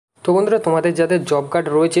তো বন্ধুরা, তোমাদের যাদের জব কার্ড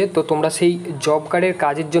রয়েছে তো তোমরা সেই জব কার্ডের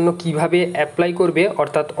কাজের জন্য কিভাবে অ্যাপ্লাই করবে,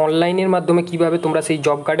 অর্থাৎ অনলাইনের মাধ্যমে কিভাবে তোমরা সেই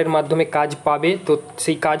জব কার্ডের মাধ্যমে কাজ পাবে, তো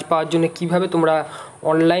সেই কাজ পাওয়ার জন্য কিভাবে তোমরা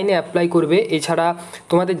অনলাইনে অ্যাপ্লাই করবে, এছাড়া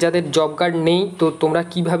তোমাদের যাদের জব কার্ড নেই তো তোমরা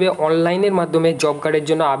কিভাবে অনলাইনের মাধ্যমে জব কার্ডের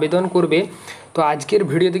জন্য আবেদন করবে, তো আজকের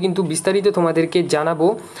ভিডিওতে কিন্তু বিস্তারিত তোমাদেরকে জানাবো।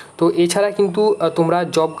 তো এছাড়া কিন্তু তোমরা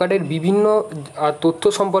জব কার্ডের বিভিন্ন তথ্য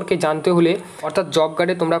সম্পর্কে জানতে হলে, অর্থাৎ জব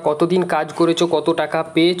কার্ডে তোমরা কতদিন কাজ করেছো, কত টাকা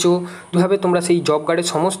পেয়েছো, কীভাবে তোমরা সেই জব কার্ডের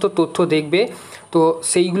সমস্ত তথ্য দেখবে, তো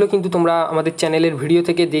সেইগুলো কিন্তু তোমরা আমাদের চ্যানেলের ভিডিও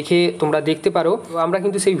থেকে দেখে তোমরা দেখতে পারো। তো আমরা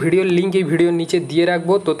কিন্তু সেই ভিডিওর লিঙ্ক এই ভিডিওর নিচে দিয়ে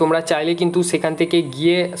রাখবো, তো তোমরা চাইলে কিন্তু সেখান থেকে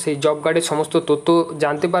গিয়ে সেই জব কার্ডের সমস্ত তথ্য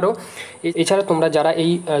জানতে পারো। এছাড়া তোমরা যারা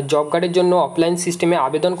এই জব কার্ডের জন্য অফলাইন সিস্টেমে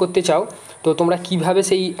আবেদন করতে চাও, তো তোমরা কিভাবে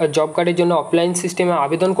সেই জব কার্ডের জন্য অফলাইন সিস্টেমে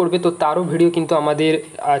আবেদন করবে, তো তারও ভিডিও কিন্তু আমাদের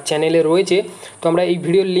চ্যানেলে রয়েছে। তো আমরা এই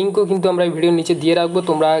ভিডিওর লিঙ্কও কিন্তু আমরা এই ভিডিওর নিচে দিয়ে রাখবো,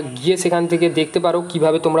 তোমরা গিয়ে সেখান থেকে দেখতে পারো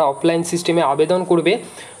কিভাবে তোমরা অফলাইন সিস্টেমে আবেদন করবে।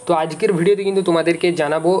 তো আজকের ভিডিওতে কিন্তু তোমাদেরকে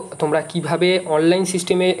জানাবো তোমরা কিভাবে অনলাইন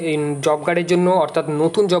সিস্টেমে জব কার্ডের জন্য, অর্থাৎ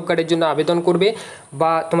নতুন জব কার্ডের জন্য আবেদন করবে,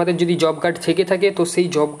 বা তোমাদের যদি জব কার্ড থেকে থাকে তো সেই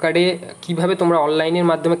জব কার্ডে কিভাবে তোমরা অনলাইনের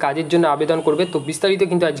মাধ্যমে কাজের জন্য আবেদন করবে, তো বিস্তারিত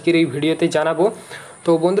কিন্তু আজকের এই ভিডিওতে জানাবো।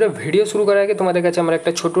 তো বন্ধুরা, ভিডিও শুরু করার আগে তোমাদের কাছে আমার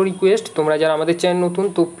একটা ছোট রিকোয়েস্ট, তোমরা যারা আমাদের চ্যানেল নতুন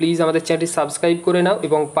তো প্লিজ আমাদের চ্যানেলটি সাবস্ক্রাইব করে নাও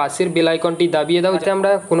এবং পাশের বেল আইকনটি দাবিয়ে দাও, যাতে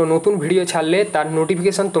আমরা কোনো নতুন ভিডিও ছাড়লে তার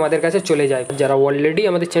নোটিফিকেশন তোমাদের কাছে চলে যায়। যারা অলরেডি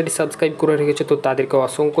আমাদের চ্যানেলটি সাবস্ক্রাইব করে রেখেছো তো তাদেরকে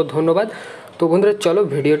অসংখ্য ধন্যবাদ। তো বন্ধুরা, চলো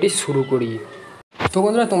ভিডিওটি শুরু করি। তো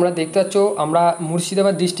বন্ধুরা, তোমরা দেখতে পাচ্ছ আমরা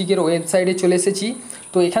মুর্শিদাবাদ ডিস্ট্রিক্টের ওয়েবসাইটে চলে এসেছি।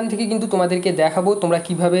 তো এখান থেকে কিন্তু তোমাদেরকে দেখাবো তোমরা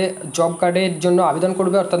কিভাবে জব কার্ডের জন্য আবেদন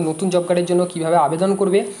করবে, অর্থাৎ নতুন জব কার্ডের জন্য কিভাবে আবেদন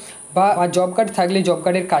করবে, বা জব কার্ড থাকলে জব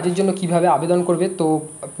কার্ডের কাজের জন্য কিভাবে আবেদন করবে, তো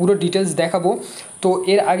পুরো ডিটেলস দেখাবো। তো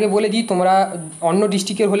এর আগে বলে দিই, তোমরা অন্য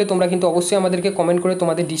ডিস্ট্রিক্টের হলে তোমরা কিন্তু অবশ্যই আমাদেরকে কমেন্ট করে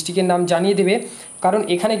তোমাদের ডিস্ট্রিক্টের নাম জানিয়ে দেবে, কারণ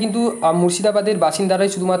এখানে কিন্তু মুর্শিদাবাদের বাসিন্দারাই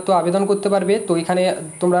শুধুমাত্র আবেদন করতে পারবে। তো এখানে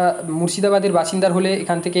তোমরা মুর্শিদাবাদের বাসিন্দার হলে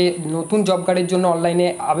এখান থেকে নতুন জব কার্ডের জন্য অনলাইনে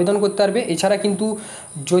আবেদন করতে পারবে। এছাড়া কিন্তু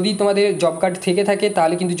যদি তোমাদের জব কার্ড থেকে থাকে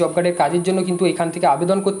তাহলে কিন্তু জব কার্ডের কাজের জন্য কিন্তু এখান থেকে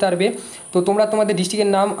আবেদন করতে পারবে। তো তোমরা তোমাদের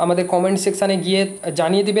ডিস্ট্রিক্টের নাম আমাদের কমেন্ট সেকশানে গিয়ে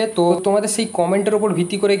জানিয়ে দেবে। তো তোমাদের সেই কমেন্টের ওপর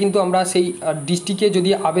ভিত্তি করে কিন্তু আমরা সেই ডিস্ট্রিক্টে যদি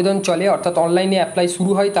আবেদন চলে, অর্থাৎ অনলাইনে অ্যাপ্লাই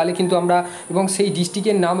শুরু হয়, তাহলে কিন্তু আমরা এবং সেই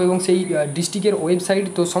ডিস্ট্রিক্টের নাম এবং সেই ডিস্ট্রিক্টের ওয়েবসাইট,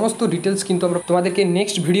 তো সমস্ত ডিটেলস কিন্তু আমরা তোমাদেরকে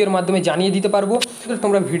নেক্সট ভিডিওর মাধ্যমে জানিয়ে দিতে পারবো।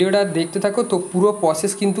 তোমরা ভিডিওটা দেখতে থাকো, তো পুরো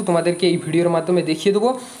প্রসেস কিন্তু তোমাদেরকে এই ভিডিওর মাধ্যমে দেখিয়ে দেবো,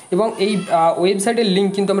 এবং এই ওয়েবসাইটের লিঙ্ক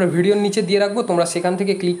কিন্তু আমরা ভিডিওর নিচে দিয়ে রাখবো, তোমরা সেখান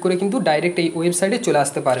থেকে ক্লিক করে কিন্তু ডাইরেক্ট এই ওয়েবসাইটে চলে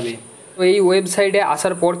আসতে পারবে। তো এই ওয়েবসাইটে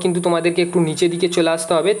আসার পর কিন্তু তোমাদেরকে একটু নিচের দিকে চলে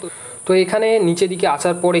আসতে হবে। তো এখানে নিচের দিকে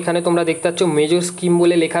আসার পর এখানে তোমরা দেখতে পাচ্ছ মেজর স্কিম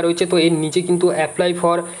বলে লেখা রয়েছে। তো এর নিচে কিন্তু অ্যাপ্লাই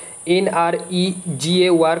ফর NREGA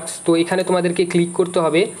ওয়ার্কস, তো এখানে তোমাদেরকে ক্লিক করতে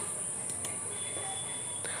হবে।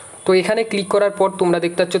 তো এখানে ক্লিক করার পর তোমরা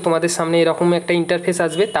দেখতে পাচ্ছ তোমাদের সামনে এরকম একটা ইন্টারফেস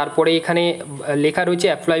আসবে। তারপরে এখানে লেখা রয়েছে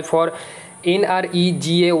অ্যাপ্লাই ফর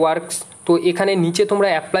NREGA ওয়ার্কস। তো এখানে নিচে তোমরা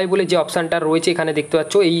অ্যাপ্লাই বলে যে অপশানটা রয়েছে এখানে দেখতে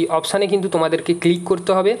পাচ্ছ, এই অপশানে কিন্তু তোমাদেরকে ক্লিক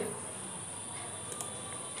করতে হবে।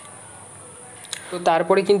 তো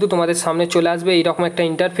তারপরে কিন্তু তোমাদের সামনে চলে আসবে এইরকম একটা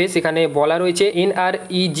ইন্টারফেস। এখানে বলা রয়েছে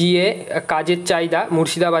NREGA কাজের চাহিদা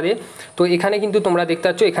মুর্শিদাবাদে। তো এখানে কিন্তু তোমরা দেখতে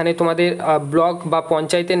পাচ্ছ এখানে তোমাদের ব্লক বা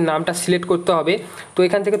পঞ্চায়েতের নামটা সিলেক্ট করতে হবে। তো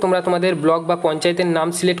এখান থেকে তোমরা তোমাদের ব্লক বা পঞ্চায়েতের নাম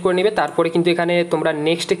সিলেক্ট করে নেবে। তারপরে কিন্তু এখানে তোমরা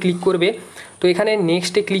নেক্সটে ক্লিক করবে। তো এখানে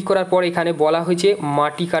নেক্সটে ক্লিক করার পর এখানে বলা হয়েছে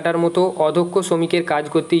মাটি কাটার মতো অদক্ষ শ্রমিকের কাজ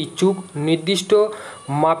করতে ইচ্ছুক, নির্দিষ্ট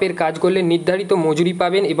মাপের কাজ করলে নির্ধারিত মজুরি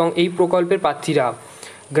পাবেন, এবং এই প্রকল্পের প্রার্থীরা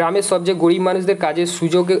গ্রামের সবচেয়ে গরিব মানুষদের কাজের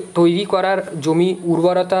সুযোগ তৈরি করার, জমি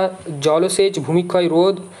উর্বরতা, জলসেচ, ভূমিক্ষয়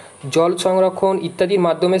রোধ, জল সংরক্ষণ ইত্যাদির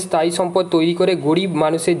মাধ্যমে স্থায়ী সম্পদ তৈরি করে গরিব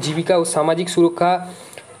মানুষের জীবিকা ও সামাজিক সুরক্ষা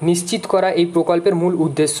নিশ্চিত করা এই প্রকল্পের মূল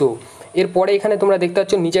উদ্দেশ্য। এরপরে এখানে তোমরা দেখতে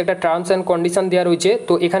পাচ্ছ নিচে একটা টার্মস অ্যান্ড কন্ডিশন দেওয়া রয়েছে।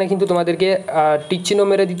 তো এখানে কিন্তু তোমাদেরকে টিক চিহ্ন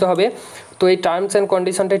মেরে দিতে হবে। তো এই টার্মস অ্যান্ড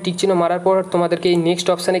কন্ডিশনটায় টিক চিহ্ন মারার পর তোমাদেরকে এই নেক্সট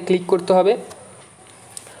অপশানে ক্লিক করতে হবে।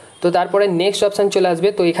 তো তারপরে নেক্সট অপশান চলে আসবে।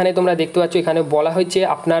 তো এখানে তোমরা দেখতে পাচ্ছ এখানে বলা হয়েছে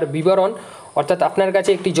আপনার বিবরণ, অর্থাৎ আপনার কাছে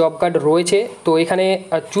একটি জব কার্ড রয়েছে, তো এখানে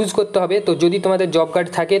চুজ করতে হবে। তো যদি তোমাদের জব কার্ড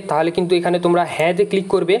থাকে তাহলে কিন্তু এখানে তোমরা হ্যাঁতে ক্লিক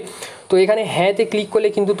করবে। তো এখানে হ্যাঁতে ক্লিক করলে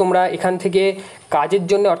কিন্তু তোমরা এখান থেকে কাজের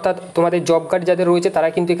জন্য, অর্থাৎ তোমাদের জব কার্ড যাদের রয়েছে তারা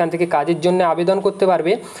কিন্তু এখান থেকে কাজের জন্য আবেদন করতে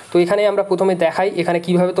পারবে। তো এখানে আমরা প্রথমে দেখাই এখানে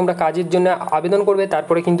কিভাবে তোমরা কাজের জন্য আবেদন করবে,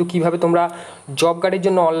 তারপরে কিন্তু কিভাবে তোমরা জব কার্ডের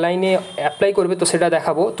জন্য অনলাইনে অ্যাপ্লাই করবে তো সেটা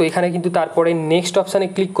দেখাবো। তো এখানে কিন্তু তারপরে নেক্সট অপশানে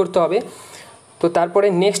ক্লিক করতে হবে। তো তারপরে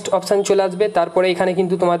নেক্সট অপশান চলে আসবে। তারপরে এখানে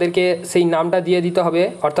কিন্তু তোমাদেরকে সেই নামটা দিয়ে দিতে হবে,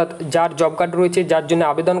 অর্থাৎ যার জব কার্ড রয়েছে, যার জন্য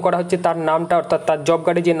আবেদন করা হচ্ছে তার নামটা, অর্থাৎ তার জব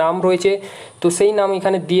কার্ডে যে নাম রয়েছে তো সেই নাম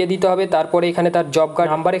এখানে দিয়ে দিতে হবে। তারপরে এখানে তার জব কার্ড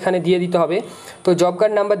নাম্বার এখানে দিয়ে দিতে হবে। তো জব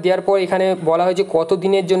কার্ড নাম্বার দেওয়ার পর এখানে বলা হয়েছে কত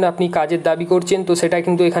দিনের জন্য আপনি কাজের দাবি করছেন, তো সেটা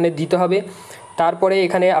কিন্তু এখানে দিতে হবে। তারপরে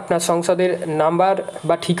এখানে আপনার সংসদের নাম্বার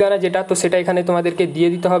বা ঠিকানা যেটা, তো সেটা এখানে তোমাদেরকে দিয়ে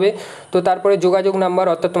দিতে হবে। তো তারপরে যোগাযোগ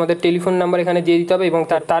নাম্বার অর্থাৎ তোমাদের টেলিফোন নাম্বার এখানে দিয়ে দিতে হবে এবং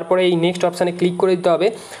তারপরে এই নেক্সট অপশানে ক্লিক করে দিতে হবে।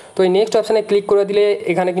 তো এই নেক্সট অপশানে ক্লিক করে দিলে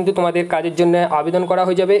এখানে কিন্তু তোমাদের কাজের জন্য আবেদন করা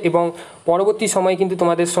হয়ে যাবে এবং পরবর্তী সময়ে কিন্তু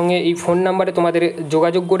তোমাদের সঙ্গে এই ফোন নাম্বারে তোমাদের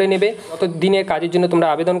যোগাযোগ করে নেবে। কত দিনের কাজের জন্য তোমরা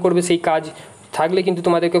আবেদন করবে সেই কাজ থাকলে কিন্তু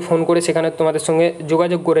তোমাদেরকে ফোন করে সেখানে তোমাদের সঙ্গে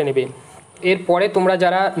যোগাযোগ করে নেবে। এরপরে তোমরা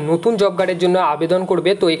যারা নতুন জব কার্ডের জন্য আবেদন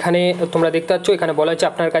করবে, তো এখানে তোমরা দেখতে পাচ্ছ এখানে বলা হচ্ছে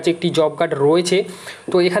আপনার কাছে একটি জব কার্ড রয়েছে।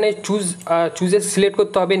 তো এখানে চুজে সিলেক্ট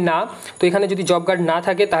করতে হবে না। তো এখানে যদি জব কার্ড না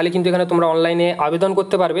থাকে তাহলে কিন্তু এখানে তোমরা অনলাইনে আবেদন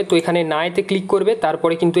করতে পারবে। তো এখানে নাতে ক্লিক করবে,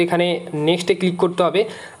 তারপরে কিন্তু এখানে নেক্সটে ক্লিক করতে হবে।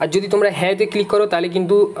 আর যদি তোমরা হ্যাঁতে ক্লিক করো তাহলে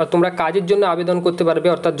কিন্তু তোমরা কাজের জন্য আবেদন করতে পারবে,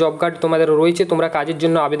 অর্থাৎ জব কার্ড তোমাদের রয়েছে, তোমরা কাজের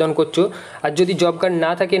জন্য আবেদন করছো। আর যদি জব কার্ড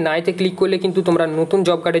না থাকে নাতে ক্লিক করলে কিন্তু তোমরা নতুন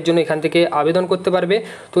জব কার্ডের জন্য এখান থেকে আবেদন করতে পারবে।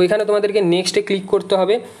 তো এখানে তোমাদেরকে নেক্সটে ক্লিক করতে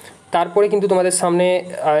হবে। তারপরে কিন্তু তোমাদের সামনে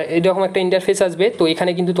এরকম একটা ইন্টারফেস আসবে। তো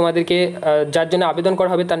এখানে কিন্তু তোমাদেরকে যার জন্য আবেদন করা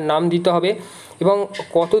হবে তার নাম দিতে হবে এবং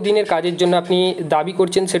কত দিনের কাজের জন্য আপনি দাবি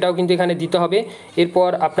করছেন সেটাও কিন্তু এখানে দিতে হবে। এরপর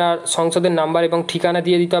আপনার সংসদের নাম্বার এবং ঠিকানা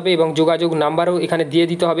দিয়ে দিতে হবে এবং যোগাযোগ নাম্বারও এখানে দিয়ে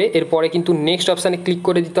দিতে হবে। এরপরে কিন্তু নেক্সট অপশানে ক্লিক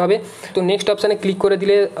করে দিতে হবে। তো নেক্সট অপশানে ক্লিক করে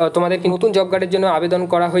দিলে তোমাদের নতুন জব কার্ডের জন্য আবেদন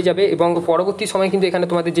করা হয়ে যাবে এবং পরবর্তী সময় কিন্তু এখানে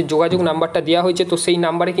তোমাদের যে যোগাযোগ নাম্বারটা দেওয়া হয়েছে তো সেই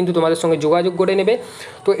নাম্বারে কিন্তু তোমাদের সঙ্গে যোগাযোগ করে নেবে।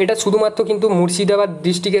 তো এটা শুধুমাত্র কিন্তু মুর্শিদাবাদ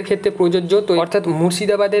ডিস্ট্রিক্টের ক্ষেত্রে প্রযোজ্য। তো অর্থাৎ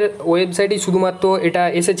মুর্শিদাবাদের ওয়েবসাইটেই শুধুমাত্র এটা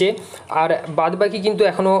এসেছে, আর বাদবাকি কিন্তু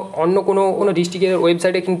এখনও অন্য কোনো ডিস্ট্রিক্টের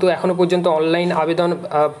ওয়েবসাইটে কিন্তু এখনও পর্যন্ত অনলাইন আবেদন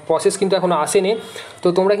প্রসেস কিন্তু এখনও আসেনি। তো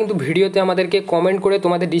তোমরা কিন্তু ভিডিওতে আমাদেরকে কমেন্ট করে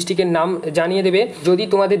তোমাদের ডিস্ট্রিক্টের নাম জানিয়ে দেবে। যদি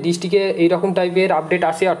তোমাদের ডিস্ট্রিক্টে এইরকম টাইপের আপডেট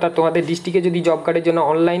আসে, অর্থাৎ তোমাদের ডিস্ট্রিক্টে যদি জব কার্ডের জন্য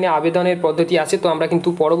অনলাইনে আবেদনের পদ্ধতি আসে, তো আমরা কিন্তু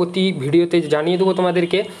পরবর্তী ভিডিওতে জানিয়ে দেবো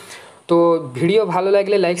তোমাদেরকে। তো ভিডিও ভালো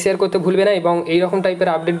লাগলে লাইক শেয়ার করতে ভুলবে না এবং এইরকম টাইপের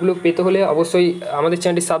আপডেটগুলো পেতে হলে অবশ্যই আমাদের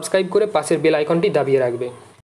চ্যানেলটি সাবস্ক্রাইব করে পাশের বেল আইকনটি দাবিয়ে রাখবে।